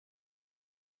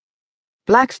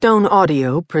Blackstone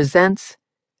Audio presents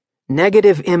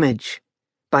Negative Image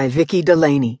by Vicki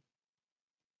Delany.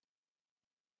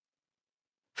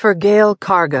 For Gail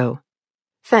Cargo.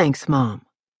 Thanks, Mom.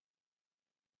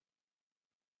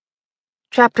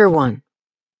 Chapter 1.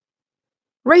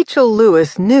 Rachel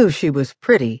Lewis knew she was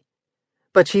pretty,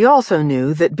 but she also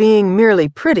knew that being merely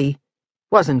pretty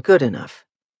wasn't good enough.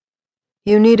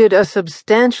 You needed a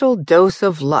substantial dose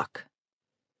of luck.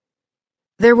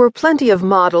 There were plenty of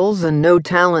models and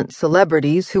no-talent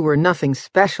celebrities who were nothing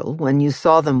special when you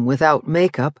saw them without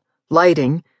makeup,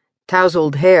 lighting,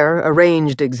 tousled hair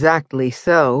arranged exactly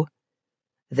so.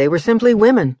 They were simply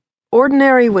women,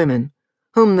 ordinary women,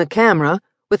 whom the camera,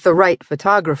 with the right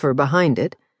photographer behind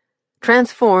it,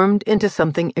 transformed into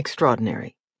something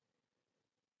extraordinary.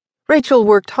 Rachel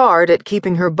worked hard at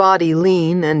keeping her body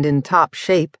lean and in top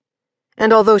shape,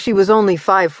 and although she was only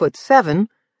 5'7",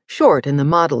 short in the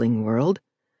modeling world,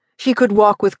 she could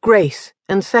walk with grace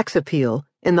and sex appeal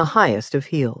in the highest of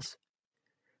heels.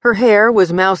 Her hair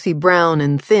was mousy brown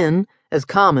and thin, as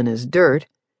common as dirt,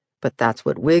 but that's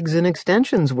what wigs and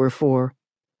extensions were for.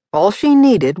 All she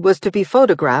needed was to be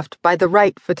photographed by the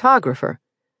right photographer,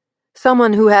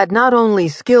 someone who had not only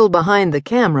skill behind the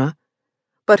camera,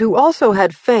 but who also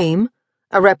had fame,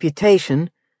 a reputation,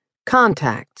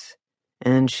 contacts,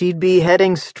 and she'd be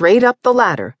heading straight up the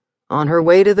ladder on her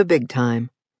way to the big time.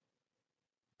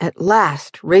 At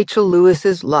last, Rachel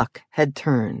Lewis's luck had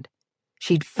turned.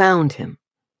 She'd found him.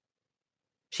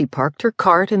 She parked her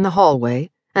cart in the hallway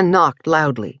and knocked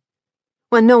loudly.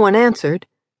 When no one answered,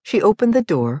 she opened the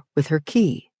door with her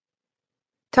key.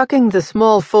 Tucking the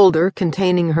small folder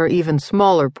containing her even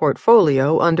smaller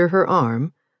portfolio under her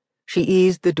arm, she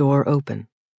eased the door open.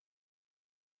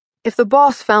 If the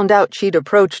boss found out she'd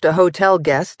approached a hotel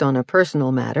guest on a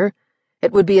personal matter,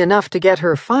 it would be enough to get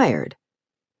her fired.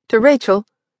 To Rachel,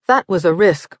 that was a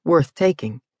risk worth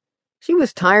taking. She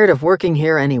was tired of working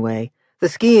here anyway. The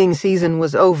skiing season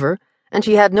was over, and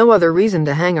she had no other reason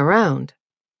to hang around.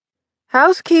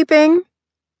 "Housekeeping,"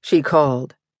 she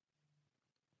called.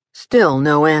 Still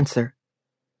no answer.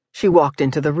 She walked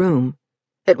into the room.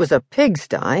 It was a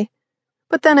pigsty,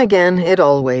 but then again, it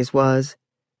always was.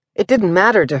 It didn't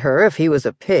matter to her if he was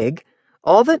a pig.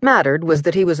 All that mattered was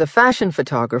that he was a fashion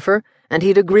photographer, and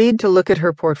he'd agreed to look at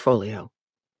her portfolio.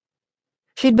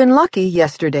 She'd been lucky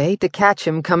yesterday to catch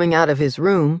him coming out of his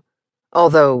room.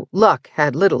 Although luck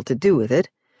had little to do with it,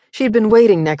 she'd been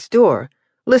waiting next door,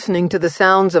 listening to the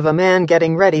sounds of a man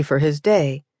getting ready for his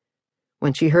day.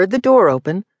 When she heard the door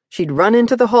open, she'd run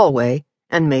into the hallway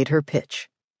and made her pitch.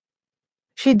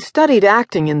 She'd studied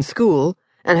acting in school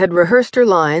and had rehearsed her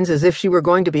lines as if she were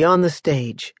going to be on the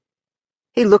stage.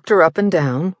 He looked her up and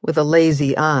down with a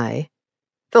lazy eye.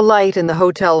 The light in the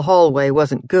hotel hallway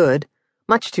wasn't good,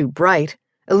 much too bright,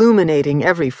 illuminating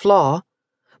every flaw,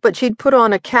 but she'd put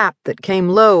on a cap that came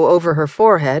low over her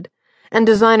forehead and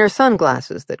designer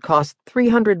sunglasses that cost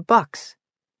 $300.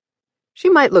 She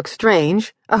might look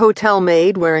strange, a hotel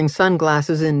maid wearing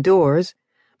sunglasses indoors,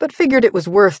 but figured it was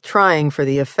worth trying for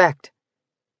the effect.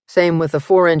 Same with the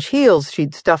 4-inch heels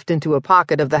she'd stuffed into a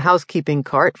pocket of the housekeeping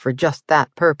cart for just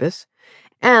that purpose,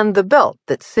 and the belt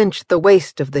that cinched the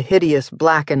waist of the hideous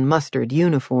black and mustard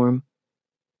uniform.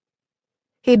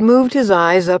 He'd moved his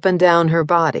eyes up and down her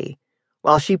body,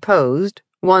 while she posed,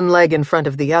 one leg in front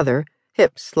of the other,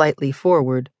 hips slightly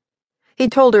forward. He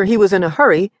told her he was in a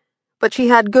hurry, but she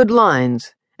had good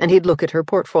lines, and he'd look at her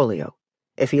portfolio.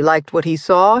 If he liked what he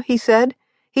saw, he said,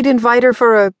 he'd invite her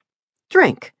for a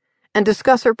drink and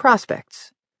discuss her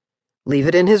prospects. Leave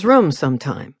it in his room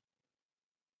sometime.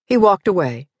 He walked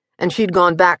away, and she'd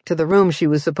gone back to the room she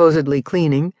was supposedly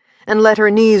cleaning and let her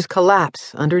knees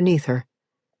collapse underneath her.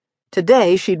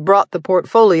 Today she'd brought the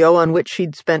portfolio on which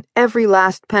she'd spent every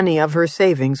last penny of her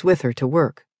savings with her to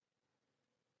work.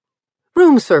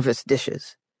 Room service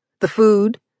dishes. The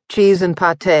food, cheese and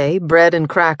pâté, bread and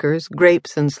crackers,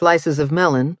 grapes and slices of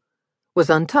melon, was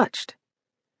untouched.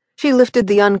 She lifted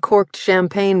the uncorked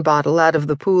champagne bottle out of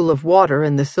the pool of water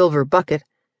in the silver bucket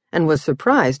and was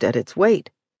surprised at its weight.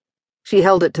 She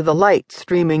held it to the light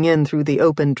streaming in through the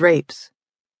open drapes.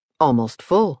 Almost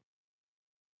full.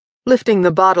 Lifting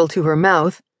the bottle to her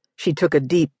mouth, she took a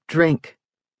deep drink.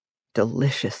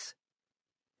 Delicious.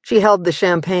 She held the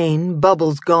champagne,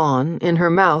 bubbles gone, in her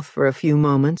mouth for a few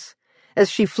moments as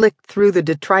she flicked through the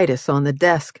detritus on the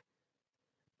desk.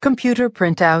 Computer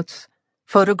printouts,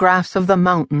 photographs of the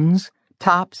mountains,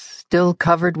 tops still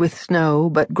covered with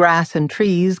snow, but grass and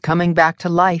trees coming back to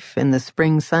life in the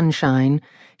spring sunshine,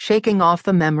 shaking off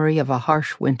the memory of a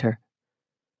harsh winter.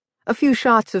 A few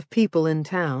shots of people in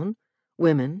town,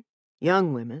 women,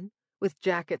 young women, with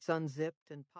jackets unzipped and